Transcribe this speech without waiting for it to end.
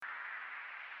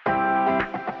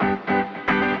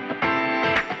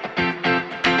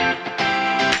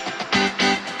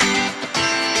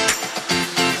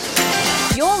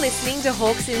listening to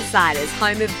Hawks Insiders,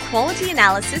 home of quality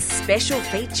analysis, special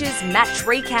features, match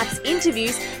recaps,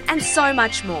 interviews, and so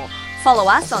much more.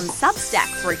 Follow us on Substack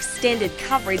for extended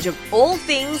coverage of all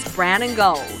things brown and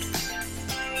gold.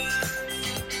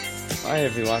 Hi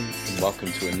everyone, and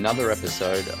welcome to another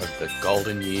episode of the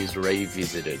Golden Years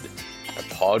Revisited, a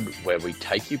pod where we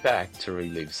take you back to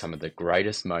relive some of the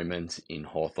greatest moments in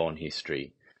Hawthorn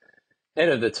history. Ahead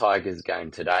of the Tigers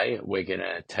game today, we're going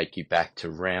to take you back to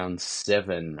round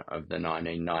 7 of the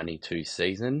 1992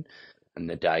 season and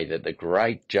the day that the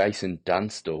great Jason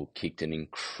Dunstall kicked an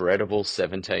incredible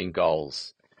 17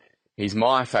 goals. He's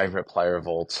my favourite player of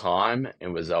all time. It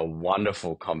was a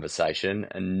wonderful conversation,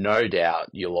 and no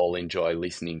doubt you'll all enjoy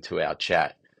listening to our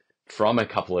chat from a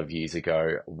couple of years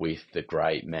ago with the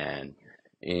great man.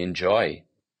 Enjoy.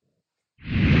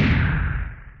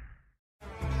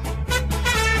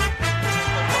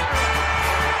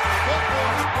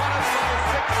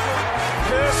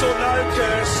 Curse or no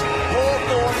curse,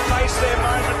 Hawthorn face their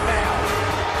moment now.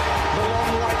 The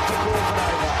long wait for Crawford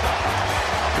over.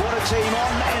 What a team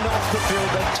on and off the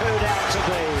field that turned out to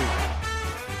be.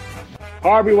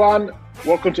 Hi everyone,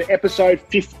 welcome to episode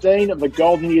 15 of the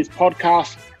Golden Years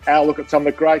podcast. Our look at some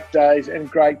of the great days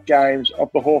and great games of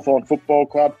the Hawthorn Football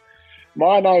Club.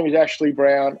 My name is Ashley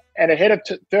Brown, and ahead of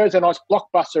Thursday night's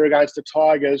blockbuster against the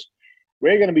Tigers,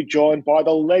 we're going to be joined by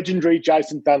the legendary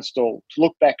Jason Dunstall to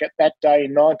look back at that day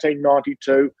in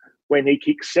 1992 when he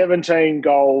kicked 17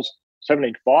 goals,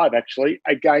 17-5 actually,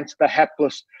 against the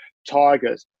hapless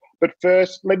Tigers. But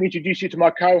first, let me introduce you to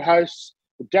my co-hosts,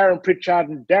 Darren Pritchard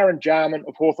and Darren Jarman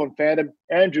of Hawthorn Fandom,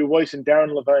 Andrew Weiss and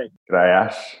Darren Levine. G'day,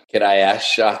 Ash. G'day,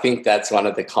 Ash. I think that's one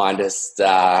of the kindest.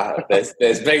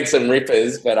 There's been some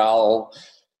rippers, but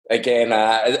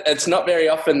it's not very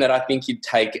often that I think you'd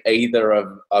take either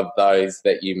of those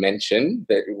that you mentioned.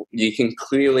 That you can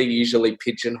clearly usually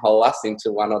pigeonhole us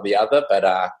into one or the other,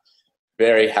 but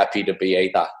very happy to be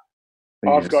either.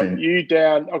 I've got you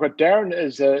down. I've got Darren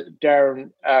as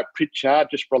Darren Pritchard,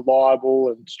 just reliable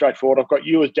and straightforward. I've got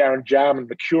you as Darren Jarman,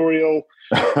 mercurial,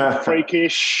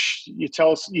 freakish. You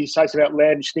say some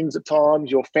outlandish things at times.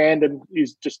 Your fandom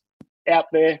is just out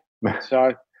there.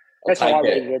 So that's how I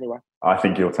read it anyway. I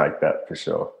think you'll take that for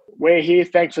sure. We're here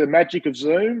thanks to the magic of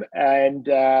Zoom, and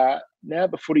now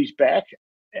the footy's back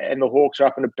and the Hawks are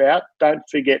up and about. Don't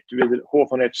forget to visit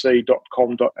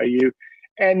hawthornfc.com.au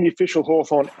and the official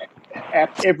Hawthorn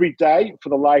app every day for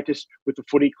the latest with the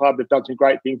footy club. They've done some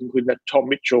great things, including that Tom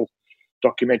Mitchell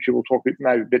documentary. We'll talk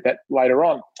maybe about that later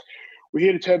on. We're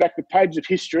here to turn back the pages of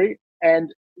history,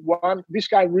 and this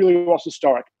game really was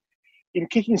historic. In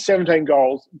kicking 17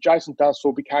 goals, Jason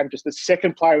Dunstall became just the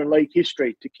second player in league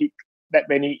history to kick that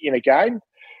many in a game,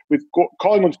 with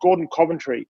Collingwood's Gordon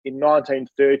Coventry in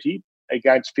 1930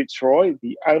 against Fitzroy,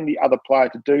 the only other player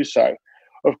to do so.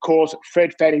 Of course,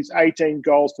 Fred Fanning's 18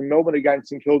 goals for Melbourne against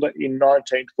St Kilda in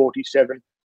 1947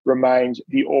 remains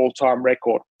the all-time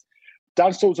record.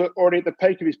 Dunstall's already at the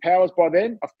peak of his powers by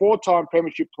then, a 4-time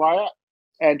premiership player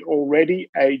and already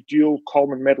a dual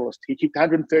Coleman medalist. He kicked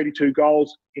 132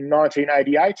 goals in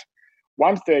 1988,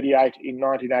 138 in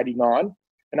 1989,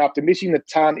 and after missing the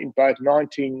ton in both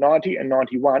 1990 and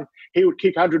 91, he would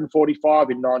kick 145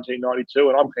 in 1992,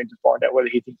 and I'm keen to find out whether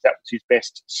he thinks that was his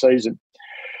best season.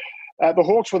 The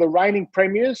Hawks were the reigning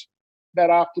premiers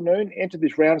that afternoon, entered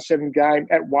this round 7 game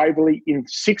at Waverley in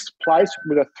 6th place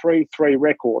with a 3-3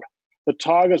 record. The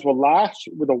Tigers were last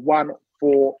with a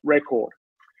 1-4 record.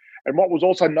 And what was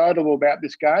also notable about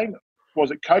this game was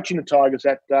that coaching the Tigers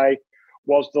that day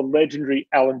was the legendary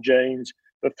Alan Jeans,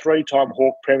 the 3-time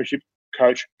Hawk premiership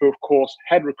coach, who, of course,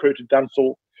 had recruited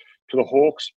Dunstall to the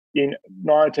Hawks in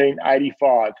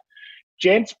 1985.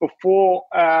 Gents, before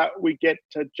we get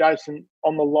to Jason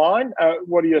on the line,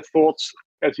 what are your thoughts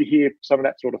as you hear some of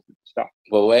that sort of stuff?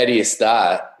 Well, where do you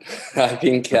start? I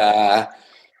think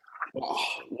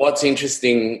what's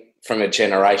interesting from a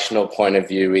generational point of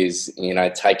view is,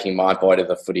 taking my boy to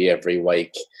the footy every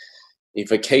week.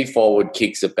 If a key forward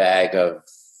kicks a bag of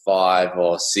 5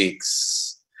 or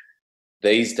 6,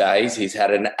 these days he's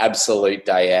had an absolute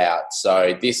day out.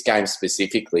 So this game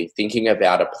specifically, thinking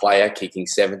about a player kicking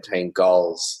 17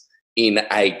 goals in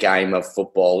a game of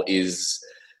football is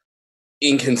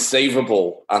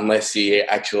inconceivable unless you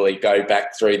actually go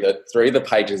back through the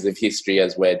pages of history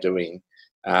as we're doing.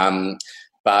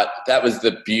 But that was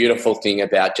the beautiful thing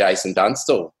about Jason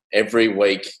Dunstall. Every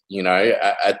week,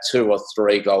 a 2 or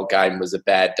 3 goal game was a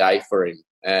bad day for him.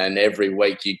 And every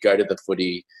week you'd go to the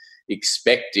footy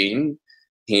expecting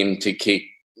him to kick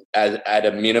at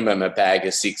a minimum a bag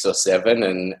of 6 or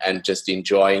 7 and just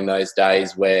enjoying those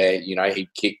days where,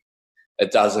 he'd kick a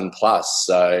dozen plus.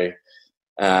 So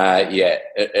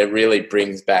it really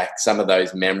brings back some of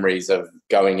those memories of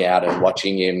going out and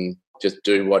watching him just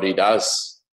do what he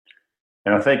does.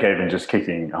 And I think even just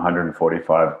kicking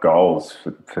 145 goals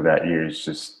for that year is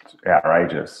just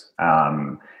outrageous.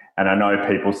 And I know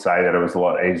people say that it was a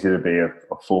lot easier to be a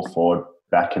full forward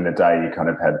back in the day. You kind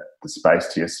of had the space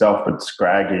to yourself, but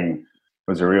scragging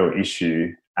was a real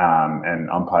issue, and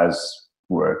umpires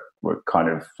were kind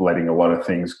of letting a lot of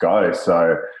things go.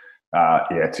 So,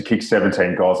 to kick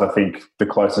 17 goals, I think the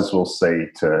closest we'll see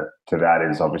to that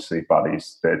is obviously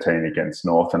Buddy's 13 against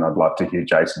North, and I'd love to hear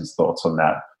Jason's thoughts on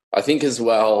that. I think as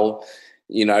well,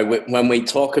 when we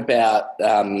talk about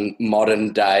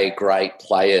modern day great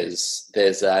players,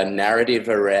 there's a narrative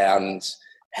around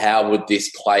how would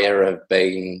this player have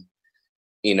been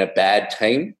in a bad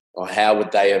team, or how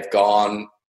would they have gone,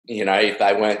 if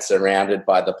they weren't surrounded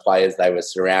by the players they were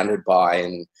surrounded by.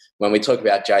 And when we talk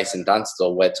about Jason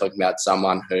Dunstall, we're talking about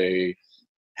someone who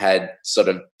had sort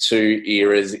of two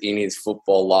eras in his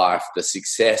football life: the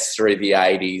success through the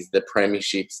 80s, the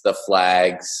premierships, the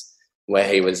flags, where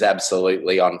he was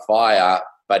absolutely on fire,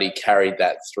 but he carried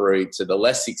that through to the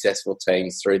less successful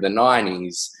teams through the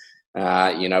 90s,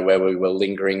 where we were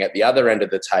lingering at the other end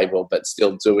of the table, but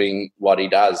still doing what he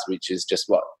does, which is just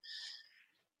what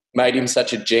made him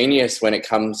such a genius when it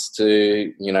comes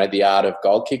to, the art of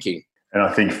goal kicking. And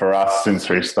I think for us, since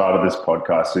we started this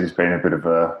podcast, he's been a bit of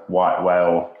a white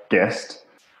whale guest.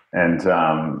 And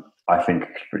I think,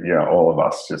 all of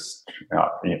us just,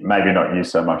 maybe not you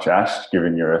so much, Ash,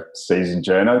 given you're a seasoned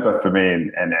journo, but for me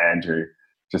and Andrew,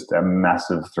 just a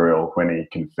massive thrill when he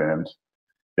confirmed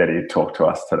that he'd talk to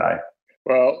us today.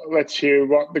 Well, let's hear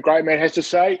what the great man has to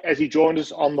say as he joined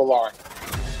us on the line.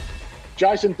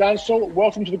 Jason Dunstall,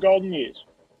 welcome to the Golden Years.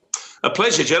 A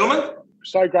pleasure, gentlemen.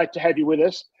 So great to have you with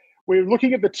us. We're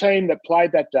looking at the team that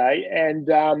played that day,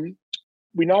 and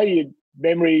we know your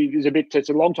memory is it's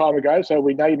a long time ago, so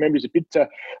we know your memory is a bit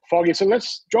foggy. So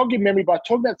let's jog your memory by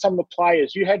talking about some of the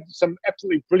players. You had some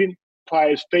absolutely brilliant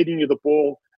players feeding you the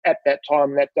ball at that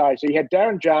time, that day. So you had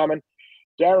Darren Jarman,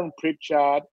 Darren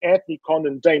Pritchard, Anthony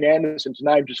Condon, Dean Anderson, to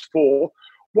name just four.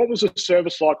 What was the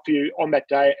service like for you on that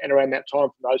day and around that time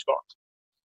from those guys?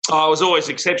 Oh, it was always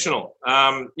exceptional.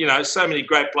 So many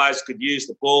great players could use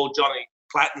the ball. Johnny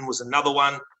Clatton was another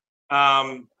one.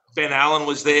 Ben Allen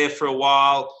was there for a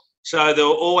while. So there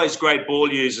were always great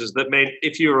ball users. That meant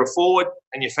if you were a forward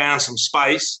and you found some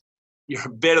space, you're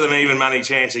better than even money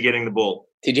chance of getting the ball.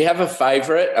 Did you have a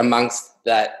favourite amongst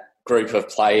that group of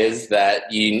players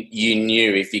that you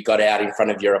knew if you got out in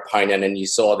front of your opponent and you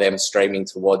saw them streaming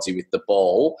towards you with the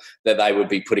ball, that they would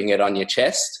be putting it on your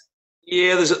chest?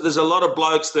 Yeah, there's a lot of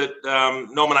blokes that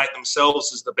nominate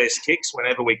themselves as the best kicks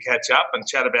whenever we catch up and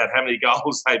chat about how many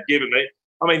goals they've given me.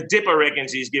 I mean, Dipper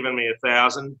reckons he's given me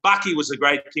 1,000. Bucky was a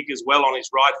great kick as well on his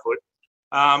right foot.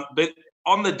 But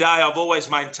on the day, I've always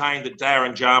maintained that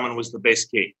Darren Jarman was the best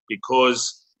kick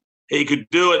because he could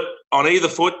do it on either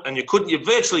foot, and you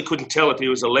virtually couldn't tell if he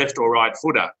was a left or right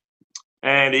footer.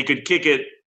 And he could kick it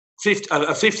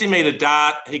a 50-metre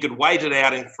dart. He could weight it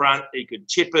out in front. He could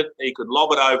chip it. He could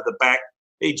lob it over the back.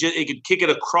 He could kick it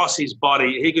across his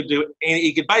body.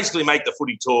 He could basically make the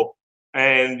footy talk.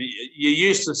 And you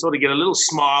used to sort of get a little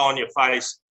smile on your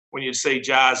face when you'd see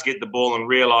Jars get the ball and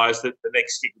realise that the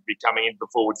next kick would be coming into the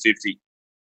forward 50.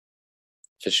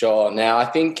 For sure. Now, I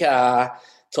think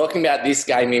talking about this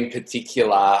game in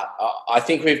particular, I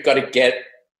think we've got to get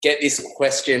this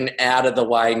question out of the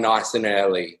way nice and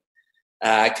early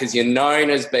because you're known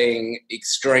as being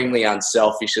extremely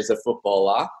unselfish as a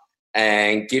footballer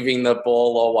and giving the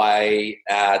ball away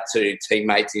to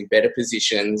teammates in better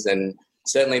positions. And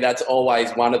certainly that's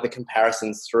always one of the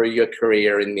comparisons through your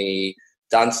career in the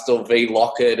Dunstall v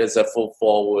Lockett as a full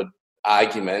forward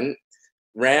argument.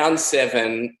 Round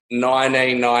 7,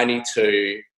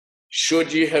 1992,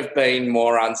 should you have been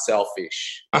more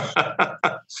unselfish? Look,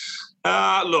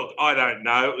 I don't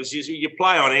know. It was you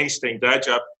play on instinct, don't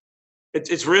you?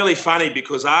 It's really funny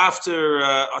because after,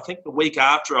 I think the week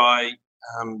after I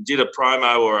did a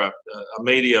promo or a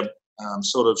media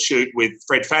sort of shoot with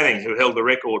Fred Fanning, who held the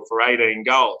record for 18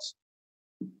 goals.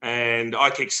 And I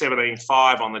kicked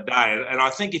 17-5 on the day. And I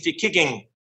think if you're kicking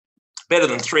better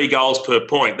than 3 goals per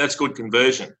point, that's good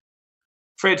conversion.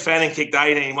 Fred Fanning kicked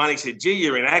 18-1. He said, gee,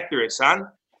 you're inaccurate, son.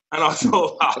 And I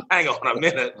thought, oh, hang on a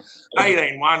minute.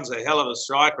 18-1's a hell of a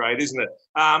strike rate, isn't it?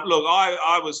 Look,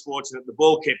 I was fortunate. The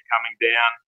ball kept coming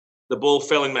down. The ball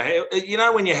fell in my head. You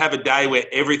know when you have a day where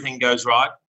everything goes right?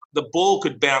 The ball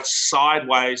could bounce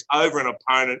sideways over an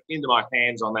opponent into my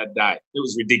hands on that day. It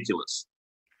was ridiculous.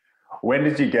 When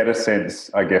did you get a sense,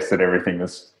 I guess, that everything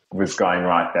was was going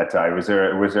right that day? Was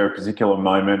there a particular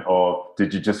moment, or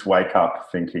did you just wake up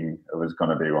thinking it was going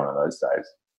to be one of those days?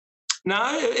 No,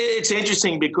 it's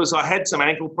interesting because I had some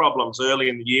ankle problems early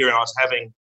in the year and I was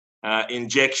having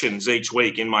injections each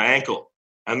week in my ankle.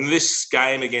 And this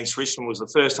game against Richmond was the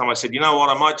first time I said, you know what,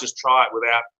 I might just try it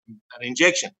without an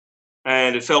injection.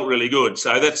 And it felt really good.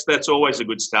 So that's always a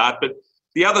good start. But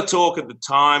the other talk at the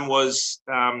time was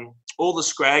all the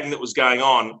scragging that was going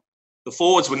on. The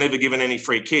forwards were never given any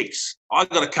free kicks. I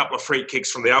got a couple of free kicks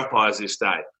from the umpires this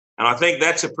day. And I think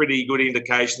that's a pretty good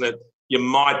indication that you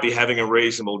might be having a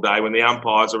reasonable day when the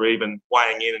umpires are even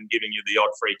weighing in and giving you the odd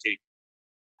free kick.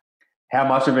 How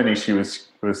much of an issue was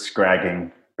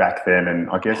scragging back then?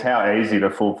 And I guess how easy do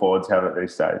full forwards have it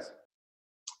these days?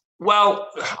 Well,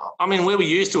 I mean, we were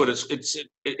used to it.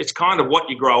 It's kind of what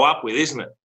you grow up with, isn't it?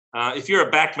 If you're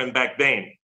a backman back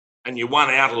then and you won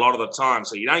out a lot of the time,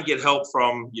 so you don't get help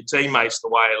from your teammates the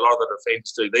way a lot of the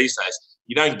defenders do these days.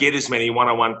 You don't get as many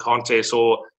one-on-one contests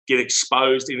or get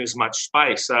exposed in as much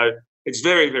space. So it's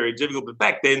very, very difficult. But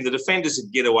back then, the defenders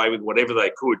would get away with whatever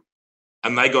they could,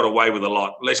 and they got away with a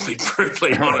lot. Let's be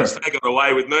brutally honest. They got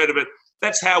away with murder, but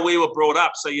that's how we were brought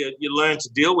up. So you learn to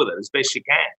deal with it as best you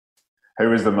can. Who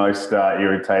was the most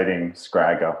irritating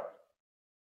scragger?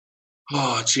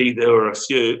 Oh, gee, there were a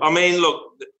few. I mean,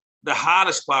 look, the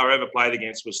hardest player I ever played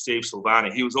against was Steve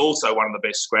Silvani. He was also one of the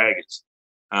best scraggers.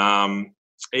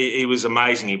 He was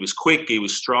amazing. He was quick. He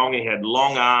was strong. He had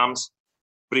long arms,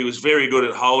 but he was very good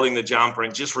at holding the jumper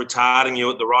and just retarding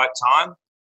you at the right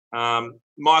time.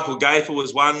 Michael Gaither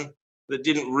was one that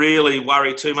didn't really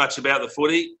worry too much about the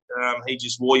footy. He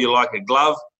just wore you like a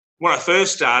glove. When I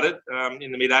first started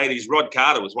in the mid-'80s, Rod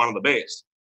Carter was one of the best.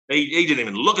 He didn't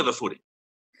even look at the footy.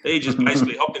 He just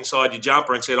basically hopped inside your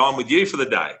jumper and said, I'm with you for the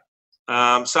day.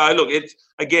 So, look, it's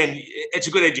a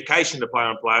good education to play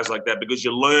on players like that because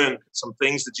you learn some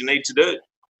things that you need to do.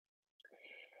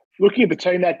 Looking at the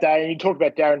team that day, and you talked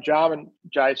about Darren Jarman,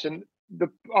 Jason,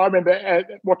 I remember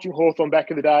watching Hawthorn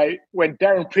back in the day when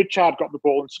Darren Pritchard got the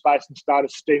ball in space and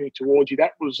started steaming towards you.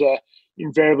 That was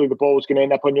invariably the ball was going to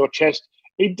end up on your chest.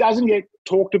 He doesn't get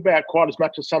talked about quite as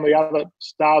much as some of the other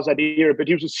stars that era, but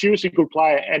he was a seriously good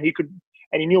player and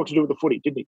he knew what to do with the footy,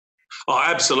 didn't he? Oh,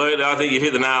 absolutely. I think you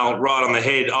hit the nail right on the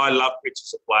head. I love Pritch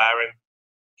as a player, and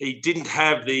he didn't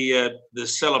have the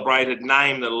celebrated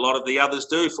name that a lot of the others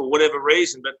do for whatever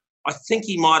reason, but I think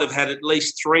he might have had at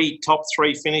least 3 top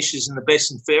 3 finishes in the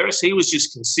best and fairest. He was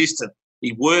just consistent.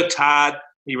 He worked hard.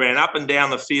 He ran up and down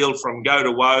the field from go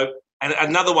to woe. And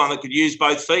another one that could use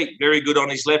both feet, very good on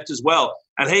his left as well.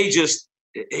 And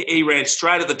he ran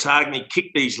straight at the target and he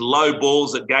kicked these low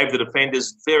balls that gave the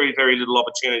defenders very, very little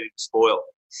opportunity to spoil.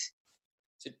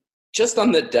 Just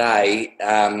on the day,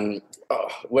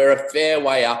 we're a fair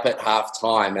way up at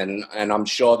half-time, and I'm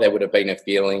sure there would have been a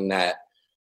feeling that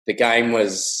the game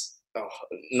was,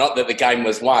 not that the game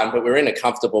was won, but we're in a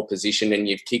comfortable position and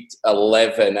you've kicked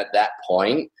 11 at that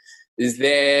point. Is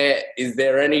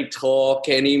there any talk,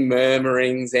 any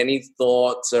murmurings, any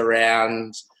thoughts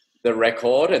around the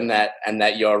record and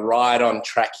that you're right on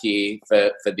track here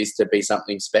for this to be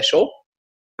something special?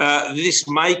 This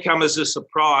may come as a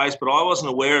surprise, but I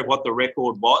wasn't aware of what the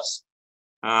record was.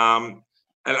 And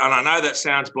I know that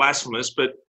sounds blasphemous,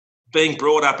 but being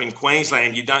brought up in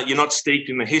Queensland, you're not steeped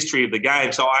in the history of the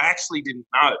game, so I actually didn't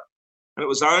know. And it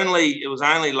was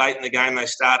only late in the game they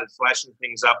started flashing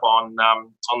things up on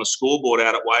the scoreboard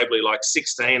out at Waverley. Like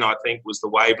 16, I think, was the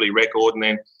Waverley record, and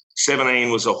then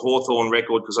 17 was a Hawthorn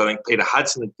record because I think Peter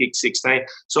Hudson had kicked 16.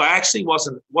 So I actually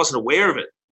wasn't aware of it.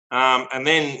 And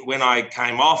then when I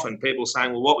came off and people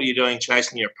saying, well, what were you doing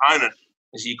chasing your opponent?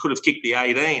 I said, you could have kicked the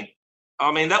 18.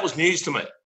 I mean, that was news to me.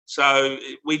 So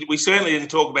we certainly didn't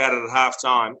talk about it at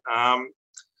halftime.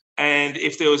 And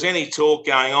if there was any talk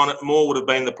going on, it more would have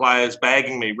been the players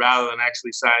bagging me rather than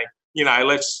actually saying,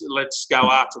 let's go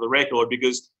after the record,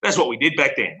 because that's what we did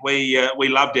back then. We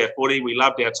loved our footy, we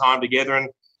loved our time together,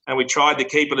 and we tried to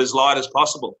keep it as light as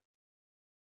possible.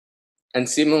 And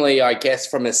similarly, I guess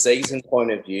from a season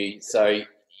point of view, so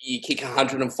you kick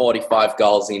 145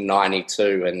 goals in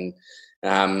 92 and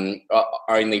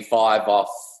only 5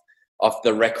 off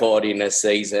the record in a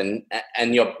season,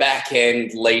 and your back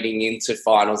end leading into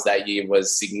finals that year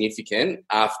was significant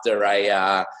after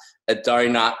a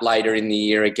donut later in the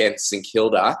year against St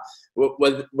Kilda.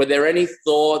 Were there any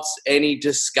thoughts, any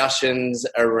discussions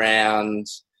around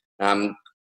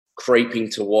creeping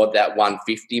toward that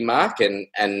 150 mark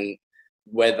and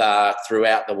whether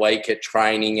throughout the week at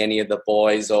training, any of the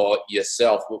boys or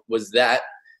yourself, was that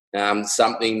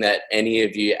something that any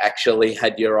of you actually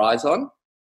had your eyes on?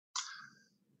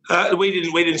 We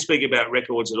didn't speak about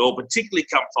records at all, particularly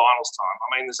come finals time.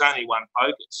 I mean, there's only one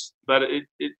focus, but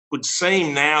it would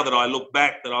seem now that I look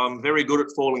back that I'm very good at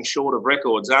falling short of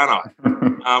records, aren't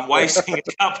I? Wasting a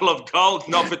couple of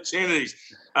golden opportunities.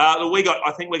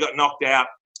 I think we got knocked out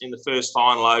in the first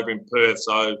final over in Perth,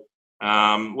 so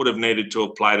would have needed to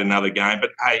have played another game.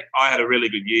 But hey, I had a really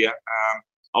good year.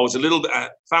 I was a little bit,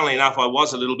 funnily enough, I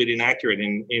was a little bit inaccurate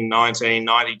in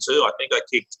 1992. I think I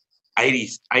kicked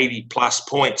 80 plus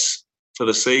points for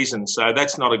the season. So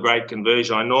that's not a great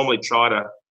conversion. I normally try to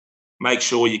make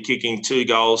sure you're kicking 2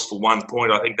 goals for 1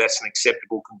 point. I think that's an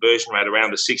acceptable conversion rate,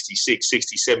 around the 66,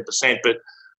 67%. But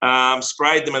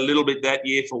sprayed them a little bit that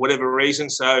year for whatever reason.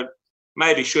 So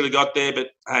maybe should have got there, but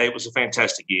hey, it was a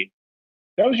fantastic year.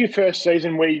 That was your first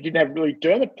season where you didn't have really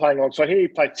Dermott playing on. So here you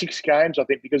played 6 games, I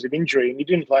think, because of injury, and you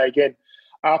didn't play again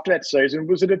after that season.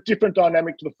 Was it a different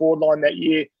dynamic to the forward line that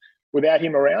year without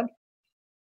him around?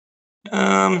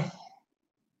 Not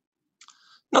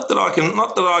that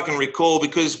I can recall,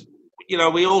 because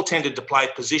we all tended to play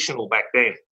positional back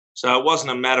then, so it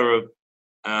wasn't a matter of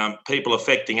people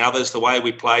affecting others. The way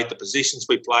we played, the positions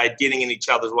we played, getting in each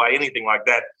other's way, anything like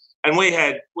that. And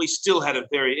we still had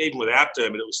even without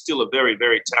Dermott, it was still a very,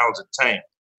 very talented team.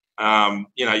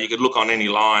 You could look on any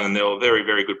line and there were very,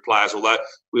 very good players, although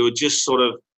we were just sort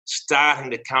of starting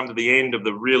to come to the end of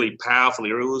the really powerful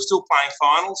era. We were still playing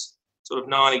finals, sort of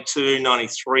 92,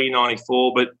 93,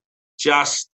 94, but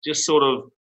just sort of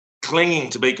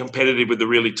clinging to be competitive with the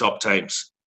really top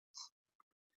teams.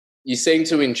 You seem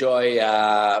to enjoy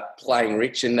playing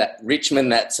Richmond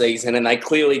that season, and they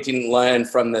clearly didn't learn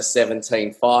from the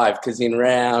 17-5, because in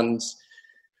round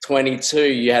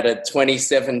 22 you had a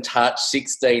 27-touch,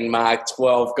 16-mark,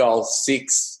 12-goal,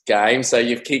 6 game. So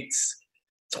you've kicked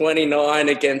 29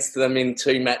 against them in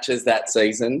 2 matches that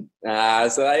season.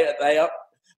 So they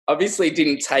obviously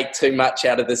didn't take too much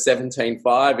out of the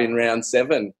 17-5 in round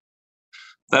 7.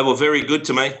 They were very good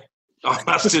to me. I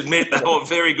must admit, they were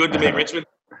very good to me, Richmond.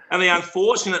 And the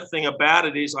unfortunate thing about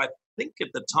it is, I think at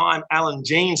the time Alan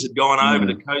Jeans had gone over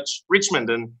to coach Richmond,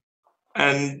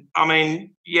 and I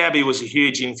mean, Yabby was a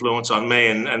huge influence on me,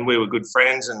 and we were good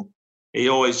friends, and he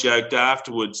always joked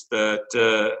afterwards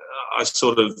that I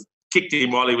sort of kicked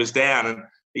him while he was down, and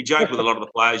he joked with a lot of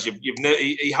the players.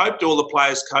 He hoped all the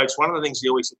players coach. One of the things he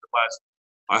always said to the players,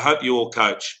 I hope you all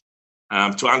coach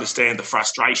to understand the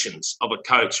frustrations of a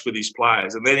coach with his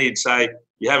players. And then he'd say,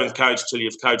 you haven't coached till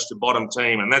you've coached a bottom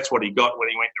team. And that's what he got when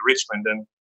he went to Richmond.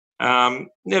 And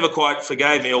never quite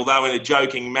forgave me, although in a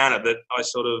joking manner, that I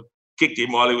sort of kicked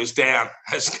him while he was down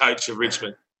as coach of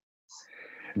Richmond.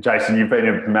 Jason, you've been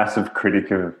a massive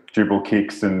critic of dribble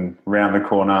kicks and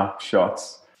round-the-corner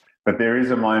shots. But there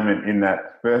is a moment in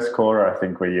that first quarter, I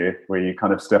think, where you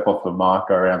kind of step off the mark,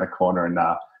 go around the corner and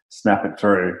snap it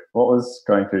through. What was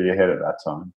going through your head at that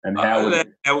time? And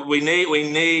how we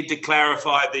need to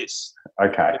clarify this.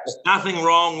 Okay. There's nothing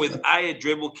wrong with A,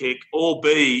 dribble kick, or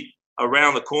B, a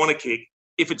round the corner kick,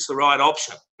 if it's the right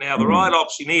option. Now, the right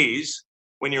option is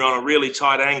when you're on a really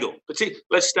tight angle.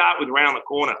 Let's start with round the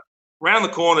corner. Round the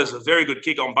corner is a very good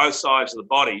kick on both sides of the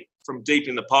body from deep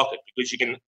in the pocket, because you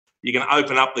can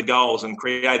open up the goals and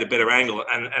create a better angle.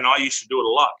 And I used to do it a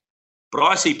lot. But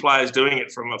I see players doing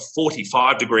it from a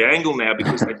 45-degree angle now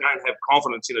because they don't have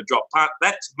confidence in a drop punt.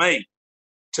 That, to me,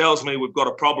 tells me we've got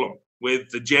a problem with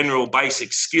the general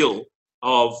basic skill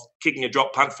of kicking a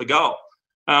drop punt for goal.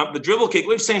 The dribble kick,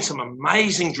 we've seen some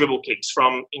amazing dribble kicks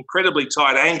from incredibly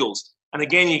tight angles. And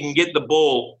again, you can get the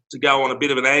ball to go on a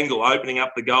bit of an angle, opening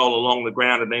up the goal along the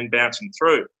ground and then bouncing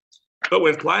through. But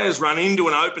when players run into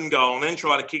an open goal and then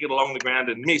try to kick it along the ground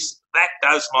and miss, that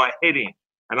does my head in.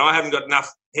 And I haven't got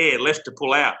enough hair left to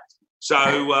pull out.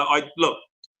 So,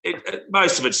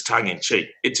 most of it's tongue-in-cheek.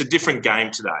 It's a different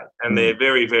game today, and they're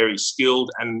very, very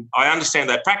skilled. And I understand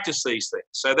they practice these things,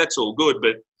 so that's all good.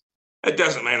 But it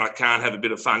doesn't mean I can't have a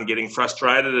bit of fun getting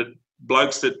frustrated at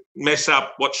blokes that mess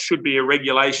up what should be a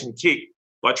regulation kick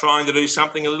by trying to do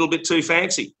something a little bit too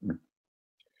fancy.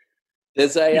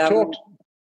 There's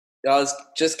I was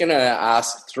just going to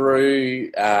ask through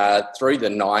the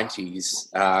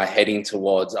 90s, heading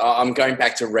towards. I'm going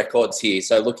back to records here.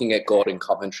 So looking at Gordon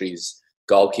Coventry's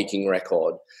goal kicking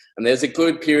record, and there's a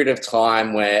good period of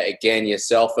time where again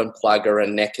yourself and Plugger are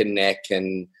neck and neck,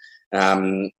 and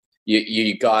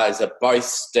you guys are both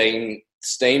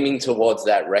steaming towards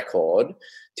that record.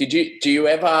 Do you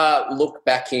ever look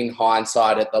back in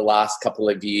hindsight at the last couple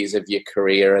of years of your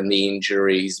career and the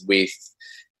injuries with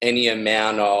any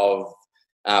amount of,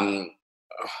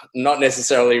 not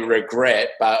necessarily regret,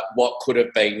 but what could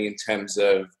have been in terms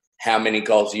of how many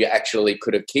goals you actually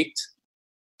could have kicked?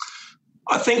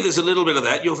 I think there's a little bit of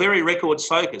that. You're very records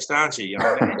focused, aren't you,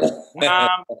 young man?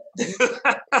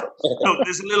 Look,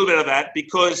 there's a little bit of that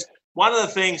because one of the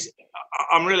things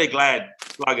I'm really glad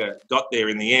Plugger got there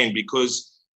in the end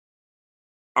because,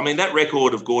 I mean, that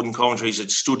record of Gordon Coventry's had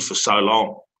stood for so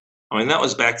long. I mean, that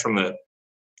was back from the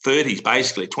 30s,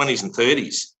 basically, 20s and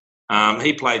 30s.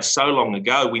 He played so long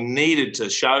ago. We needed to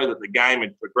show that the game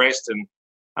had progressed and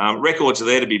records are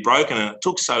there to be broken, and it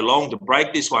took so long to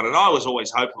break this one. And I was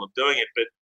always hopeful of doing it, but,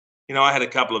 you know, I had a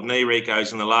couple of knee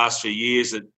recos in the last few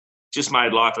years that just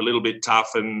made life a little bit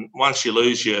tough. And once you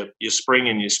lose your spring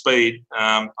and your speed,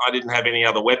 I didn't have any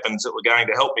other weapons that were going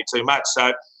to help me too much.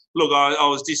 So, look, I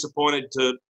was disappointed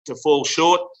to fall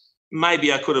short.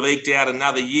 Maybe I could have eked out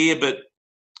another year, but,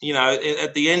 you know,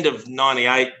 at the end of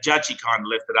 98, Judgy kind of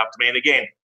left it up to me. And again,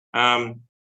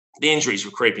 the injuries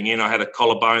were creeping in. I had a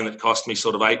collarbone that cost me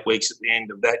sort of 8 weeks at the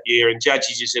end of that year. And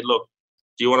Judgy just said, look,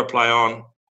 do you want to play on?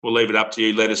 We'll leave it up to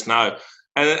you. Let us know.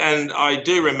 And I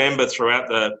do remember throughout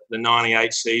the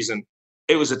 98 season,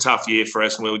 it was a tough year for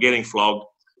us and we were getting flogged.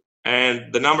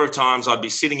 And the number of times I'd be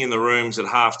sitting in the rooms at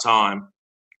half time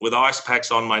with ice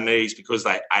packs on my knees because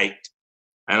they ached.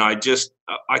 And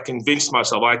I convinced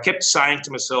myself, I kept saying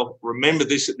to myself, remember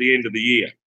this at the end of the year.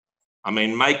 I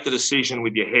mean, make the decision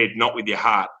with your head, not with your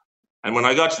heart. And when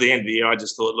I got to the end of the year, I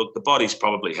just thought, look, the body's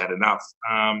probably had enough.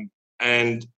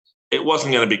 And it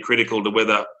wasn't going to be critical to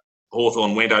whether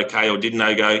Hawthorn went okay or didn't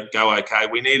go okay.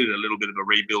 We needed a little bit of a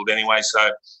rebuild anyway,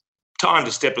 so time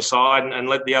to step aside and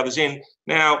let the others in.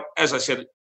 Now, as I said,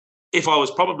 if I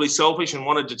was probably selfish and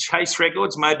wanted to chase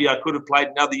records, maybe I could have played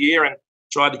another year and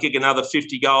tried to kick another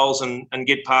 50 goals and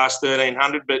get past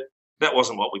 1,300, but that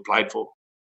wasn't what we played for.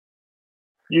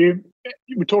 You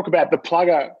talk about the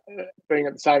Plugger being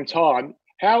at the same time.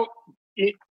 How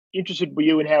interested were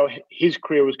you in how his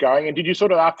career was going? And did you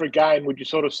sort of, after a game, would you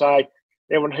sort of say,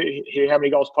 everyone hear how many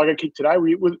goals Plugger kicked today?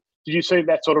 Did you see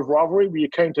that sort of rivalry? Were you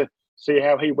keen to see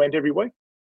how he went every week?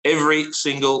 Every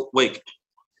single week.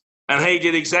 And he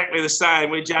did exactly the same.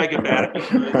 We joke about it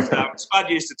because Spud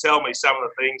used to tell me some of the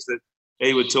things that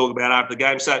he would talk about after the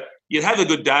game. So you'd have a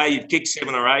good day, you'd kick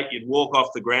 7 or 8, you'd walk off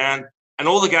the ground, and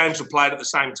all the games were played at the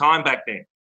same time back then.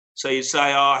 So you'd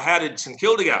say, oh, how did St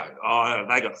Kilda go? Oh,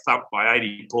 they got thumped by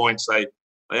 80 points. They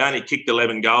only kicked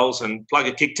 11 goals and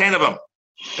Plugger kicked 10 of them.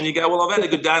 And you go, well, I've had a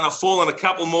good day and I've fallen a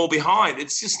couple more behind.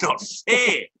 It's just not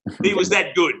fair. He was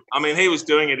that good. I mean, he was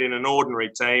doing it in an ordinary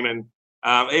team and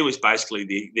he was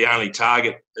basically the only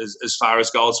target as far as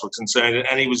goals were concerned,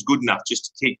 and he was good enough just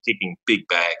to keep kicking big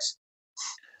bags.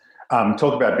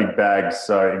 Talk about big bags.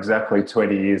 So exactly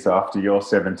 20 years after you're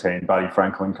 17, Buddy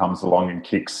Franklin comes along and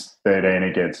kicks 13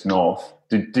 against North.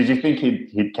 Did you think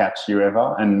he'd catch you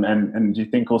ever? And do you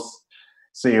think we'll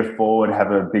see a forward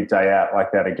have a big day out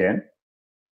like that again?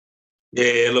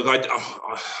 Yeah, look,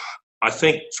 I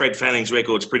think Fred Fanning's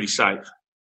record's pretty safe.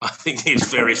 I think he's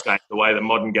very safe the way the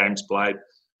modern game's played.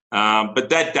 But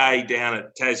that day down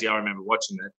at Tassie, I remember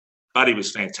watching that. Buddy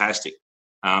was fantastic.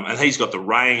 And he's got the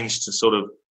range to sort of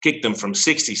kick them from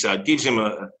 60, so it gives him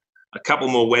a couple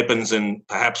more weapons than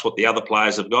perhaps what the other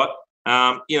players have got.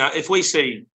 If we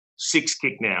see 6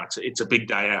 kick now, it's a big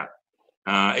day out.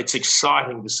 It's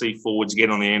exciting to see forwards get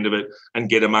on the end of it and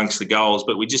get amongst the goals,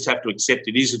 but we just have to accept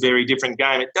it is a very different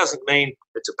game. It doesn't mean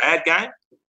it's a bad game.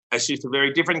 It's just a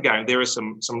very different game. There are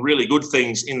some really good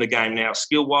things in the game now,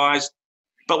 skill-wise,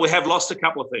 but we have lost a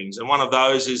couple of things, and one of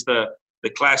those is the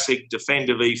classic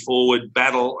defender v forward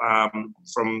battle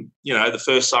from the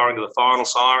first siren to the final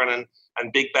siren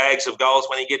and big bags of goals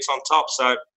when he gets on top.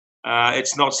 So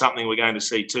it's not something we're going to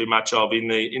see too much of in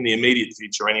the immediate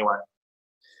future anyway.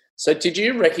 So did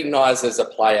you recognise as a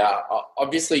player,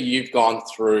 obviously you've gone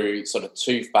through sort of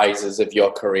 2 phases of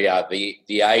your career, the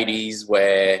 80s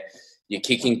where you're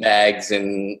kicking bags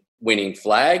and winning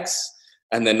flags,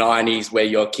 and the 90s where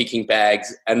you're kicking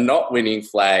bags and not winning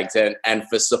flags. And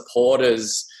for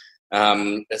supporters,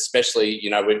 especially,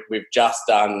 we've just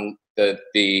done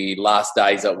the last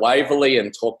days at Waverley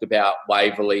and talked about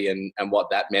Waverley and what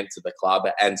that meant to the club,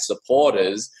 and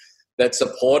supporters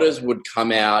would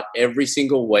come out every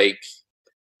single week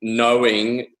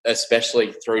knowing,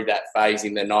 especially through that phase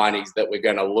in the 90s, that we're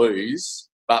going to lose,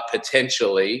 but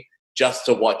potentially just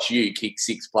to watch you kick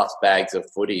 6+ bags of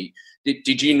footy.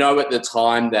 Did you know at the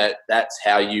time that that's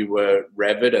how you were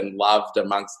revered and loved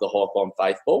amongst the Hawthorn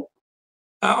faithful?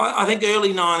 I think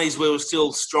early 90s we were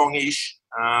still strong-ish,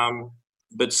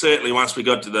 but certainly once we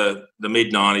got to the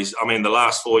mid-90s, I mean, the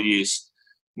last 4 years,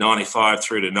 95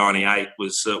 through to 98,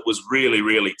 was really,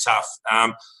 really tough.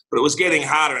 But it was getting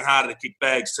harder and harder to kick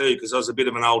bags too, because I was a bit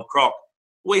of an old croc.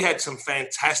 we had some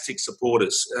fantastic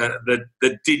supporters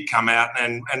that did come out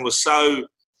and were so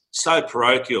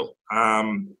parochial.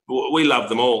 We loved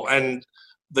them all. And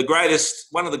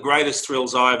one of the greatest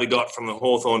thrills I ever got from the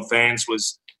Hawthorn fans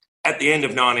was at the end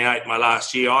of 98, my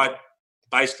last year. I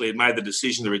basically had made the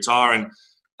decision to retire, and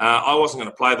I wasn't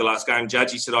going to play the last game.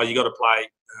 Judgy said, you got to play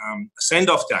a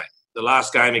send-off game, the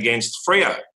last game against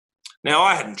Freo. Now,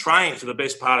 I hadn't trained for the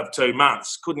best part of 2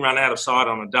 months, couldn't run out of sight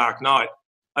on a dark night.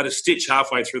 I had a stitch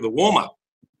halfway through the warm-up.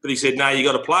 But he said, no, you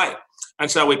got to play. And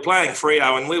so we're playing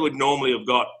Freo, and we would normally have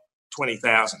got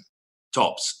 20,000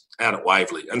 tops out at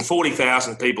Waverley. And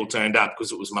 40,000 people turned up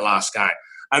because it was my last game.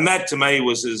 And that, to me,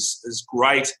 was as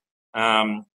great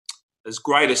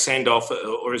a send-off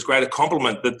or as great a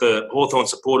compliment that the Hawthorn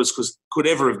supporters could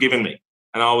ever have given me.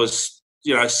 And I was,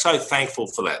 so thankful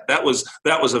for that. That was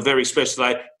a very special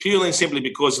day, purely and simply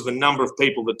because of the number of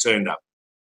people that turned up.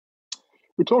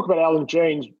 We talk about Alan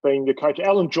Jeans being the coach.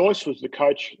 Alan Joyce was the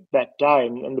coach that day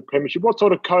in the Premiership. What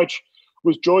sort of coach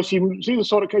was Joyce? He's the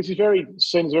sort of coach, he's very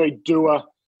doer,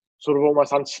 sort of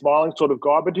almost unsmiling sort of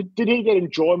guy. But did he get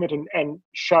enjoyment and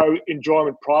show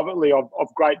enjoyment privately of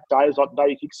great days like the day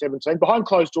he kicked 17? Behind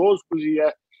closed doors, was he?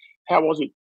 How was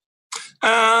he?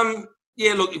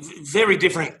 Yeah, look, very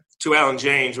different to Alan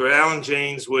Jeans, where Alan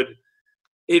Jeans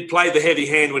he'd play the heavy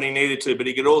hand when he needed to, but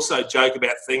he could also joke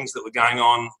about things that were going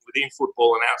on within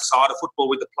football and outside of football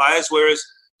with the players, whereas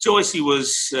Joyce, he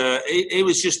was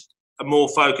just a more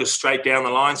focused, straight down the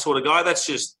line sort of guy. That's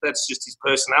just his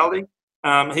personality.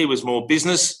 He was more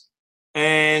business,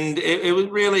 and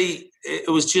it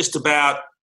was just about,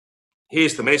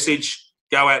 here's the message,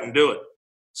 go out and do it.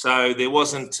 So there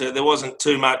wasn't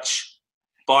too much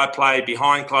byplay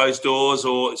behind closed doors,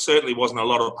 or it certainly wasn't a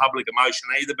lot of public emotion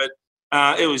either. But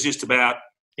it was just about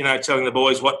telling the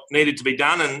boys what needed to be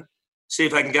done and see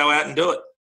if they can go out and do it.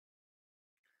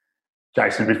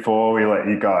 Jason, before we let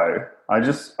you go, I've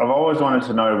always wanted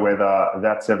to know whether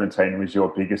that 17 was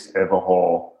your biggest ever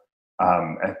haul.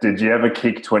 Did you ever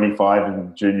kick 25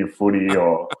 in junior footy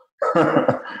or?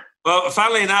 Well,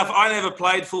 funnily enough, I never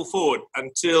played full forward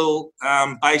until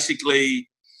basically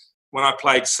when I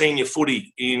played senior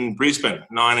footy in Brisbane.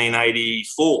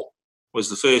 1984 was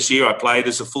the first year I played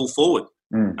as a full forward.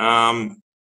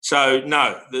 So,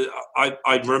 no,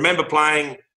 I remember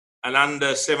playing an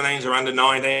under-17s or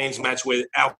under-19s match where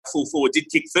our full forward did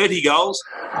kick 30 goals,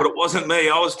 but it wasn't me.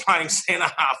 I was playing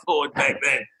centre-half forward back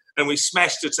then, and we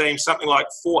smashed the team something like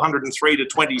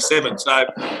 403-27. So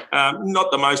not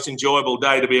the most enjoyable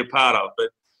day to be a part of, but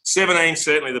 17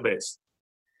 certainly the best.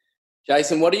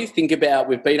 Jason, what do you think about,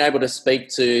 we've been able to speak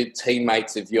to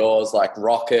teammates of yours like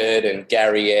Rocket and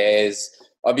Gary Ayres.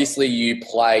 Obviously, you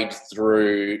played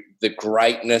through the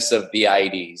greatness of the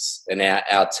 80s and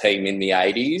our team in the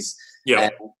 80s. Yeah.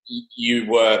 And you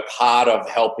were part of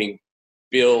helping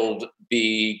build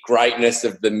the greatness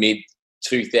of the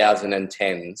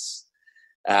mid-2010s,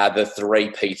 the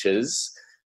three Peters.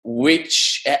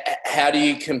 How do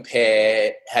you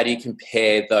compare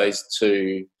those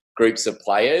two groups of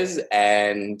players,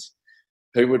 and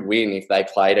who would win if they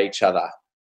played each other?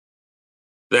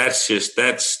 That's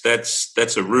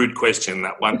a rude question,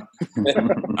 that one.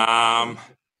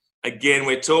 Again,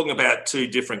 we're talking about two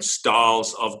different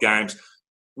styles of games.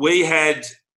 We had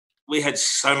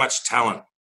so much talent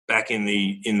back in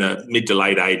the mid to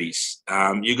late 80s.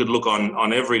 You could look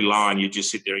on every line, you just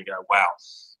sit there and go, wow.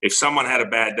 If someone had a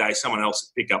bad day, someone else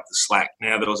would pick up the slack.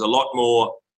 Now, there was a lot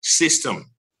more system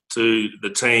to the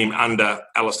team under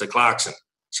Alistair Clarkson.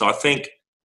 So I think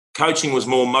coaching was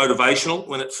more motivational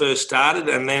when it first started,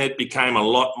 and then it became a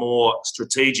lot more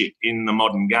strategic in the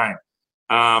modern game.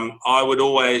 I would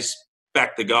always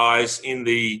back the guys in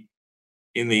the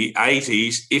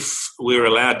 80s. If we were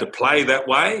allowed to play that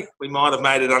way, we might have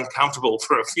made it uncomfortable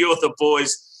for a few of the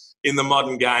boys in the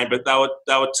modern game, but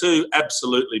they were two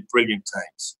absolutely brilliant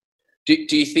teams.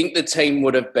 Do you think the team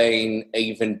would have been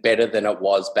even better than it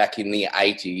was back in the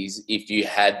 80s if you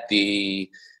had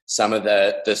some of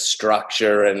the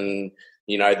structure and,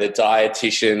 the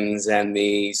dietitians and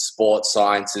the sports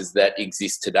sciences that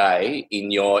exist today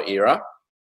in your era?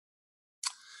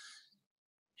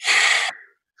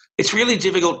 It's really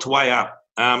difficult to weigh up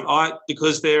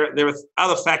because there are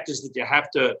other factors that you have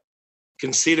to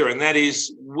consider, and that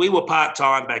is we were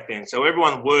part-time back then, so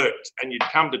everyone worked and you'd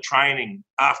come to training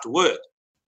after work.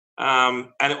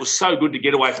 And it was so good to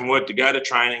get away from work, to go to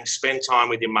training, spend time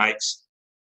with your mates.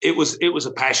 It was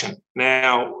a passion.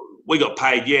 Now, we got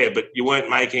paid, yeah, but you weren't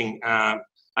making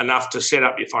enough to set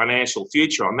up your financial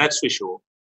future on, that's for sure.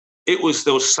 There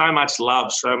was so much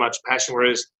love, so much passion,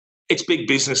 whereas it's big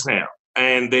business now.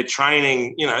 And they're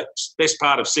training, best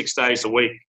part of 6 days a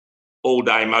week all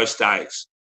day, most days.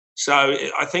 So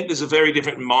I think there's a very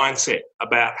different mindset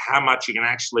about how much you can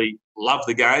actually love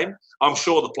the game. I'm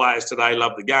sure the players today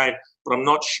love the game, but I'm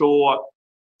not sure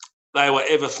they were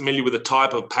ever familiar with the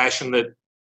type of passion that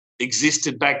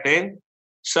existed back then.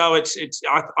 So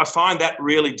I find that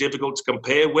really difficult to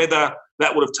compare, whether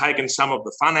that would have taken some of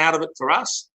the fun out of it for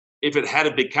us if it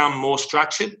had become more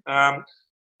structured.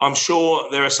 I'm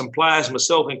sure there are some players,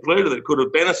 myself included, that could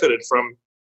have benefited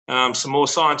from some more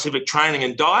scientific training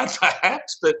and diet,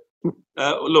 perhaps. But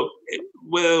look,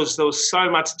 there was so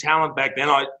much talent back then.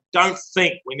 I don't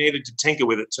think we needed to tinker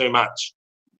with it too much.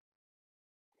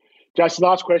 Jason,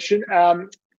 last question.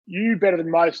 You, better than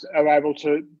most, are able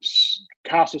to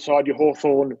cast aside your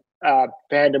Hawthorn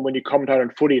fandom when you commentate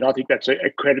on footy, and I think that's a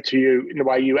credit to you in the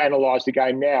way you analyse the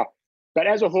game now. But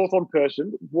as a Hawthorn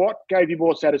person, what gave you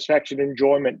more satisfaction and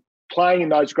enjoyment, playing in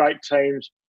those great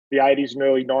teams, the 80s and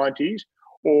early 90s,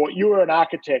 or you were an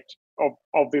architect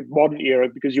of the modern era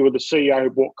because you were the CEO who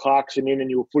brought Clarkson in and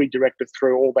you were footy director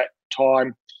through all that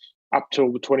time up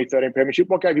till the 2013 premiership?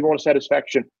 What gave you more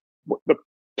satisfaction, the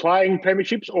playing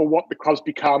premierships or what the club's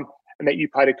become and that you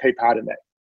played a key part in that?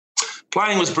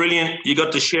 Playing was brilliant. You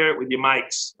got to share it with your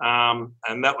mates,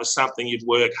 and that was something you'd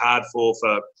work hard for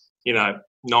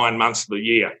 9 months of the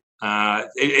year.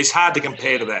 It's hard to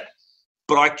compare to that.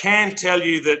 But I can tell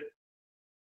you that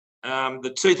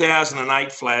the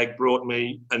 2008 flag brought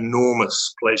me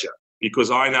enormous pleasure because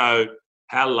I know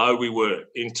how low we were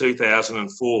in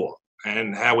 2004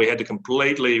 and how we had to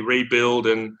completely rebuild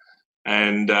and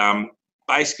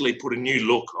basically put a new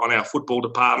look on our football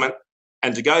department.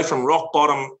 And to go from rock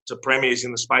bottom to premiers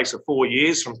in the space of 4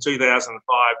 years, from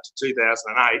 2005 to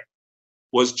 2008,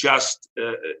 was just,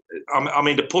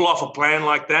 to pull off a plan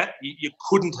like that, you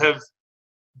couldn't have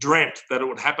dreamt that it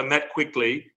would happen that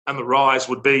quickly and the rise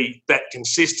would be that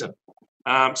consistent.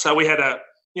 So we had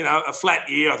a flat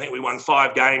year. I think we won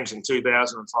 5 games in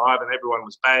 2005 and everyone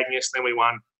was bagging us. Then we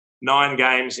won 9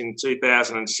 games in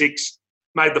 2006,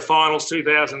 made the finals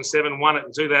 2007, won it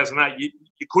in 2008.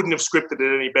 You couldn't have scripted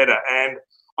it any better. And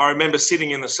I remember sitting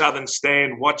in the southern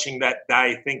stand watching that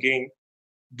day thinking,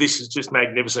 this is just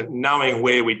magnificent, knowing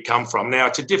where we'd come from. Now,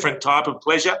 it's a different type of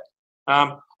pleasure.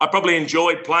 I probably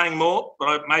enjoyed playing more,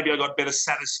 but maybe I got better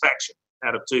satisfaction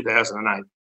out of 2008.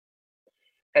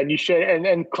 And you share,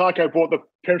 and Clarko brought the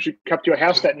Premiership Cup to your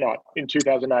house that night in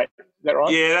 2008. Is that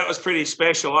right? Yeah, that was pretty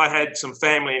special. I had some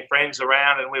family and friends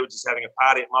around, and we were just having a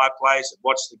party at my place and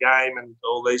watched the game and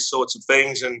all these sorts of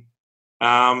things. And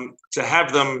to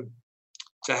have them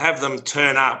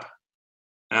turn up,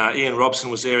 Ian Robson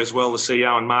was there as well, the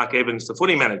CEO, and Mark Evans, the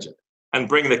footy manager, and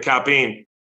bring the cup in.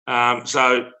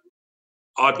 So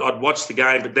I'd watched the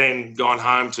game, but then gone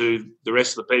home to the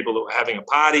rest of the people that were having a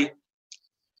party,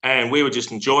 and we were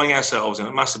just enjoying ourselves. And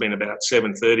it must have been about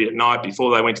 7:30 at night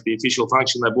before they went to the official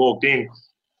function. They walked in,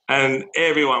 and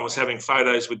everyone was having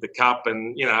photos with the cup.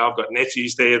 And I've got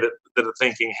nephews there that are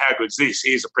thinking, "How good's this?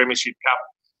 Here's a Premiership Cup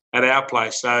at our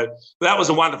place." So that was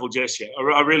a wonderful gesture.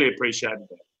 I really appreciated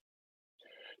that.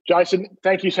 Jason,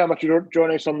 thank you so much for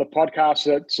joining us on the podcast.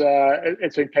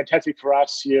 It's been fantastic for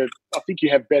us. I think you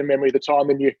have better memory of the time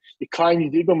than you claim you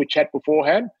did when we chat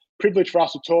beforehand. Privilege for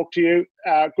us to talk to you.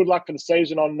 Good luck for the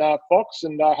season on Fox,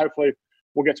 and hopefully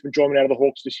we'll get some enjoyment out of the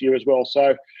Hawks this year as well.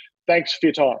 So thanks for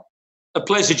your time. A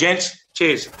pleasure, gents.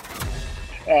 Cheers.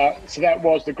 So that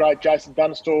was the great Jason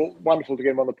Dunstall. Wonderful to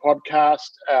get him on the podcast.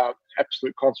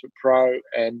 Absolute consummate pro.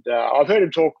 And I've heard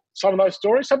him talk some of those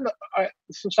stories, some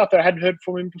stuff that I hadn't heard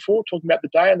from him before, talking about the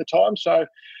day and the time. So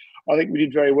I think we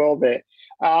did very well there.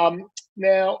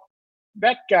 Now,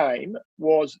 that game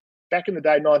was back in the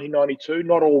day, 1992.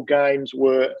 Not all games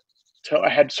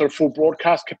had sort of full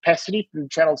broadcast capacity from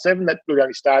Channel 7. That really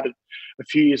only started a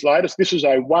few years later. So this was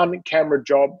a one-camera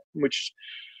job, which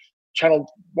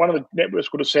one of the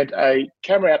networks would have sent a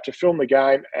camera out to film the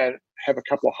game and have a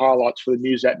couple of highlights for the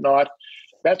news that night.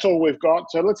 That's all we've got.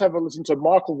 So let's have a listen to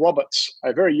Michael Roberts,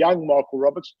 a very young Michael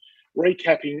Roberts,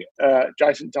 recapping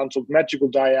Jason Dunstall's magical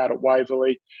day out at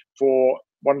Waverley for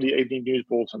one of the evening news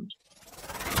bulletins.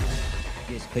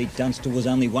 Yes, Pete, Dunstall was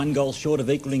only 1 goal short of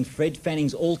equalling Fred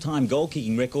Fanning's all-time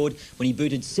goal-kicking record when he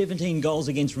booted 17 goals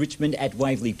against Richmond at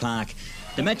Waverley Park.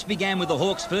 The match began with the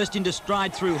Hawks first into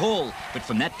stride through Hall, but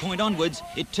from that point onwards,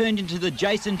 it turned into the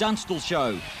Jason Dunstall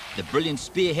show. The brilliant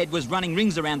spearhead was running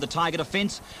rings around the Tiger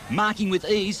defence, marking with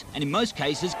ease and in most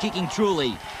cases kicking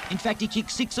truly. In fact, he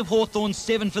kicked 6 of Hawthorn's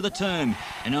 7 for the term,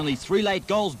 and only 3 late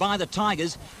goals by the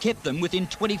Tigers kept them within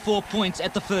 24 points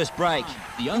at the first break.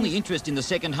 The only interest in the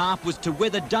second half was to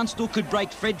whether Dunstall could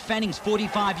break Fred Fanning's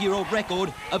 45-year-old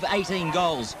record of 18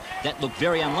 goals. That looked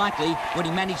very unlikely when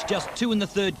he managed just 2 in the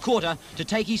third quarter to to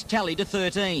take his tally to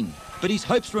 13. But his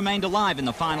hopes remained alive in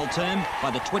the final term.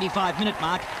 By the 25-minute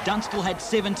mark, Dunstall had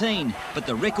 17, but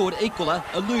the record equaler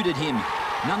eluded him.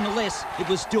 Nonetheless, it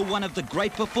was still one of the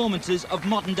great performances of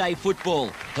modern-day football,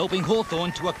 helping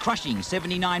Hawthorn to a crushing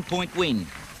 79-point win.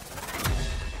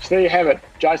 So there you have it.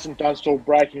 Jason Dunstall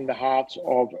breaking the hearts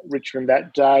of Richmond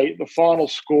that day. The final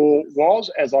score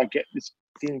was, as I get this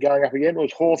thing going up again, it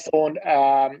was Hawthorn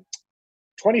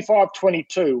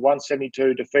 25-22,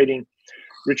 172, defeating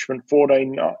Richmond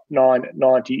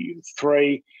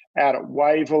 14-9-93 out at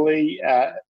Waverley.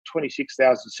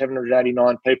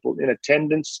 26,789 people in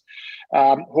attendance.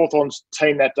 Hawthorn's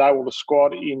team that day, well, the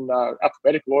squad in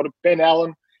alphabetical order: Ben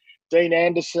Allen, Dean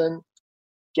Anderson,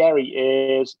 Gary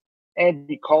Ayres,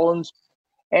 Andy Collins,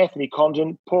 Anthony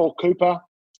Condon, Paul Cooper,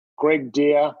 Greg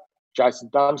Deere, Jason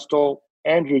Dunstall,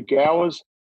 Andrew Gowers,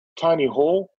 Tony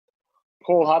Hall,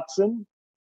 Paul Hudson,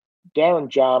 Darren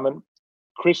Jarman,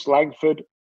 Chris Langford,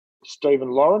 Stephen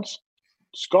Lawrence,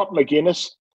 Scott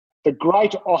McGuinness, the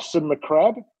great Austin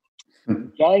McCrabb,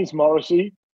 James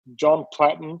Morrissey, John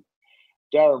Platten,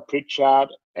 Darren Pritchard,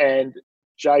 and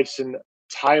Jason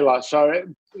Taylor. So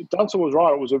Dunstall was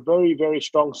right. It was a very, very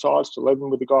strong size to 11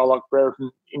 with a guy like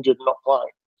Brereton injured and not playing.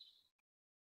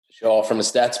 Sure. From a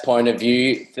stats point of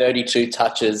view, 32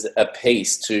 touches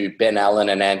apiece to Ben Allen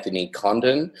and Anthony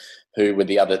Condon, who were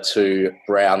the other two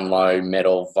Brownlow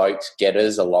medal vote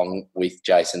getters, along with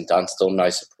Jason Dunstall. No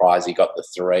surprise he got the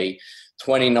 3.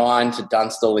 29 to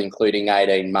Dunstall, including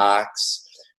 18 marks.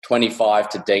 25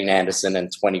 to Dean Anderson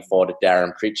and 24 to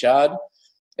Darren Pritchard.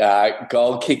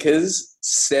 Goal kickers,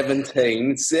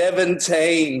 17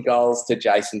 goals to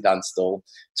Jason Dunstall,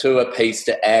 2 apiece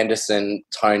to Anderson,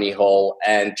 Tony Hall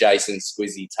and Jason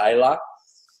Squizzy Taylor.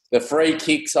 The free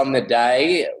kicks on the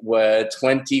day were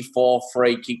 24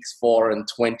 free kicks for and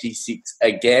 26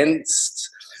 against.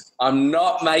 I'm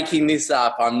not making this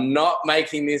up.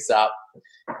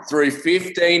 Through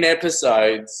 15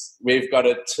 episodes, we've got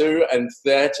a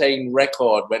 2-13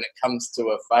 record when it comes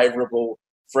to a favourable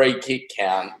free kick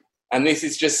count. And this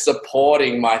is just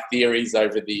supporting my theories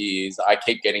over the years. I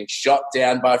keep getting shot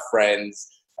down by friends.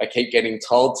 I keep getting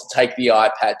told to take the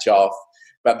eye patch off.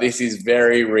 But this is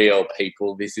very real,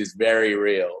 people. This is very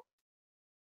real.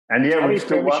 And yeah, we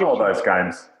still won all those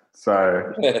games.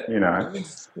 So, you know.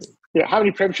 Yeah, how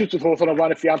many premierships have Hawthorn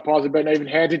won if the umpires have been even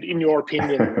handed, in your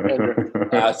opinion, Andrew?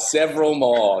 Several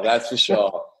more, that's for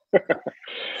sure.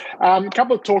 A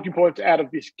couple of talking points out of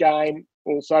this game.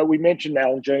 Also, we mentioned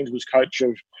Alan Jeans was coach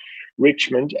of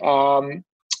Richmond.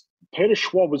 Peter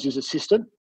Schwab was his assistant.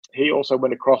 He also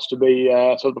went across to be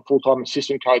sort of the full-time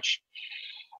assistant coach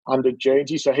under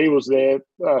Jeansy. So he was there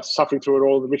suffering through it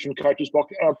all in the Richmond coaches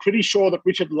box. I'm pretty sure that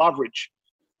Richard Loveridge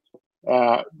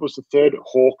was the third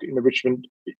Hawk in the Richmond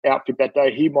outfit that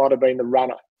day. He might have been the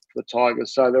runner for the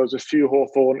Tigers. So there was a few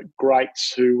Hawthorn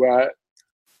greats who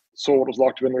saw what it was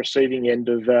like to be on the receiving end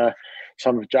of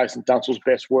some of Jason Dunstall's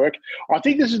best work. I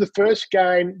think this is the first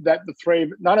game that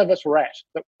none of us were at,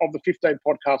 of the 15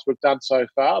 podcasts we've done so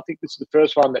far. I think this is the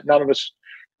first one that none of us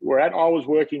were at. I was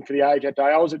working for the Age that day.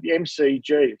 I was at the MCG.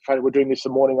 In fact, we're doing this the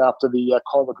morning after the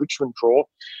Collingwood-Richmond draw.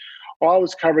 I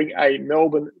was covering a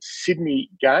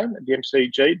Melbourne-Sydney game at the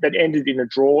MCG that ended in a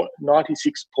draw,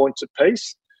 96 points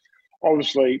apiece.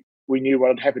 Obviously, we knew what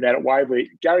had happened out at Waverley.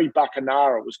 Gary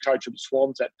Buckenara was coach of the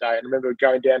Swans that day. And I remember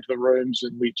going down to the rooms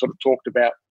and we sort of talked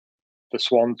about the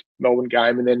Swans-Melbourne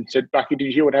game and then said, Bucky, did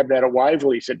you hear what happened out at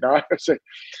Waverley? He said, no. I said,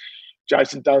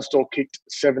 Jason Dunstall kicked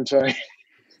 17.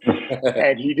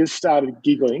 And he just started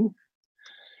giggling.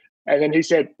 And then he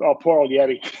said, oh, poor old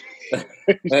Yabby.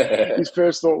 His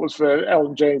first thought was for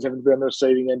Alan Jeans having to be on the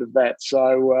receiving end of that.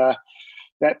 So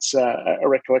that's a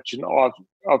recollection I've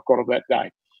got of that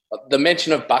day. The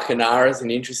mention of Buckenara is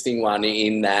an interesting one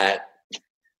in that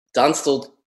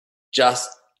Dunstall just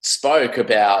spoke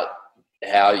about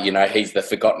how, you know, he's the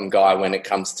forgotten guy when it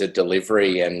comes to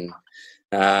delivery. And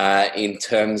in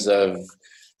terms of,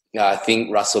 I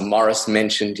think Russell Morris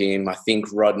mentioned him. I think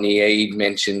Rodney Eade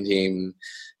mentioned him.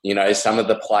 You know, some of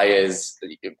the players,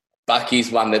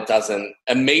 Bucky's one that doesn't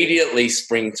immediately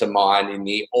spring to mind in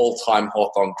the all-time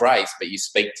Hawthorn greats, but you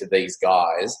speak to these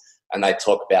guys and they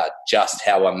talk about just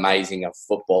how amazing a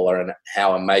footballer and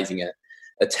how amazing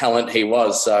a talent he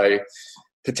was. So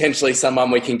potentially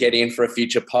someone we can get in for a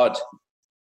future pod.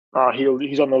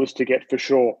 He's on the list to get for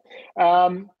sure.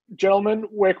 Gentlemen,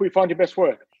 where can we find your best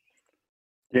work?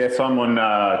 Yes, I'm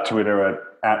on Twitter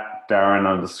at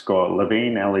Darren_Levine,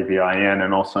 Levin,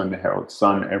 and also in the Herald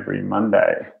Sun every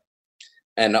Monday.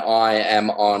 And I am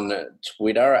on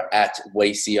Twitter at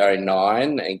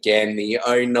Weezy09. Again, the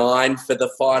 09 for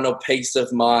the final piece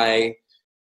of my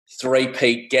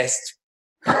three-peat guest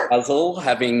puzzle,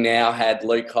 having now had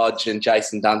Luke Hodge and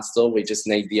Jason Dunstall. We just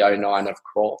need the 09 of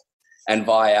Croft, and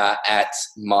via at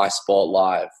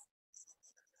MySportLive.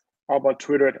 I'm on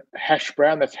Twitter at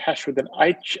 #Brown. That's hash with an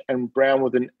H and Brown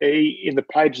with an E, in the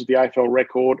pages of the AFL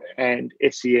Record and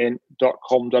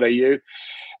sen.com.au.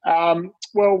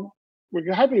 Well,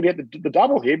 we're hoping to get the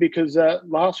double here because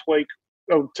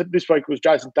this week was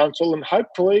Jason Dunstall, and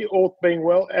hopefully, all being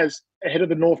well, as ahead of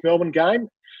the North Melbourne game,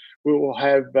 we will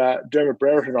have Dermot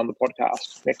Brereton on the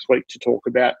podcast next week to talk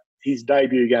about his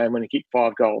debut game when he kicked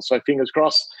 5 goals. So fingers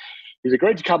crossed. He's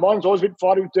agreed to come on. It's always a bit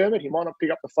fighty with Dermot. He might not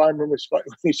pick up the phone when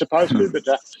he's supposed to, but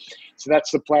so that's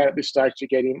the plan at this stage, to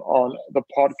get him on the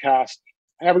podcast.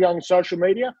 How are we going on social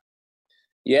media?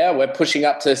 Yeah, we're pushing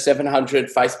up to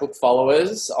 700 Facebook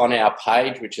followers on our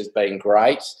page, which has been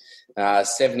great.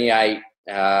 78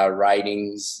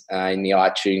 ratings in the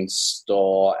iTunes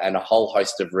store, and a whole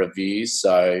host of reviews.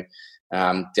 So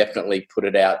definitely put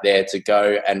it out there to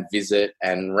go and visit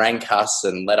and rank us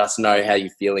and let us know how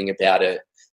you're feeling about it.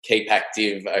 Keep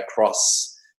active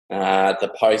across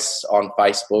the posts on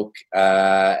Facebook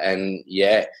and,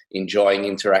 enjoying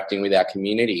interacting with our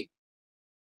community.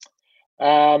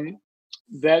 That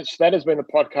has been the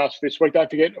podcast for this week. Don't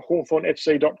forget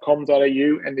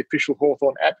hawthornfc.com.au and the official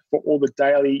Hawthorn app for all the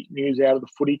daily news out of the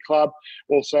footy club.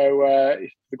 Also,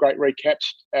 the great recaps,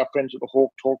 our friends at the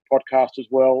Hawk Talk podcast as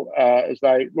well, as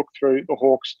they look through the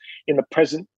Hawks in the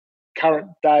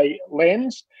current day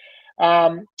lens.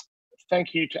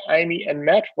 Thank you to Amy and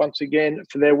Matt once again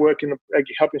for their work in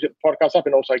helping set the podcast up,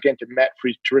 and also again to Matt for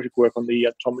his terrific work on the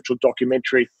Tom Mitchell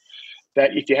documentary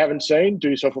that, if you haven't seen, do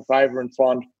yourself a favour and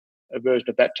find a version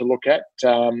of that to look at.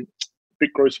 A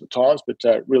bit gruesome at times, but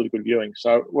really good viewing.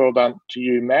 So well done to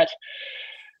you, Matt.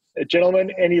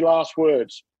 Gentlemen, any last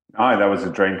words? No, that was a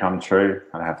dream come true,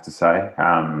 I have to say.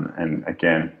 And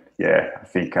again, I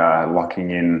think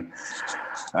locking in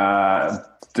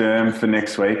Derm for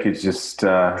next week is just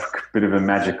a bit of a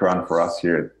magic run for us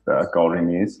here at Golden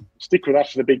Years. Stick with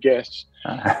us for the big guests.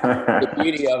 The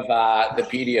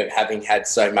beauty of having had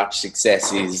so much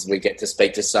success is we get to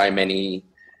speak to so many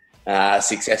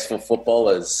successful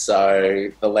footballers. So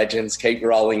the legends keep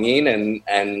rolling in,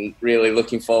 and really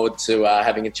looking forward to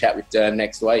having a chat with Derm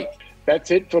next week. That's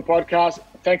it for the podcast.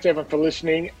 Thanks everyone for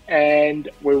listening, and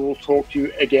we will talk to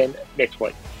you again next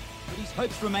week. But his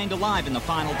hopes remained alive in the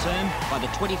final term. By the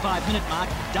 25-minute mark,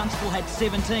 Dunstall had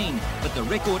 17, but the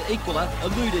record equaler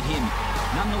eluded him.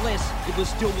 Nonetheless, it was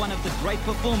still one of the great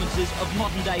performances of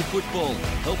modern-day football,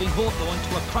 helping Hawthorn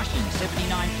to a crushing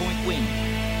 79-point win.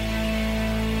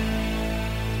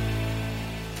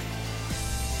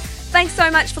 Thanks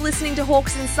so much for listening to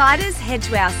Hawks Insiders. Head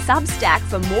to our Substack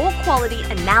for more quality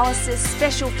analysis,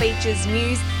 special features,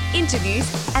 news, interviews,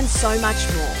 and so much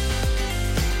more.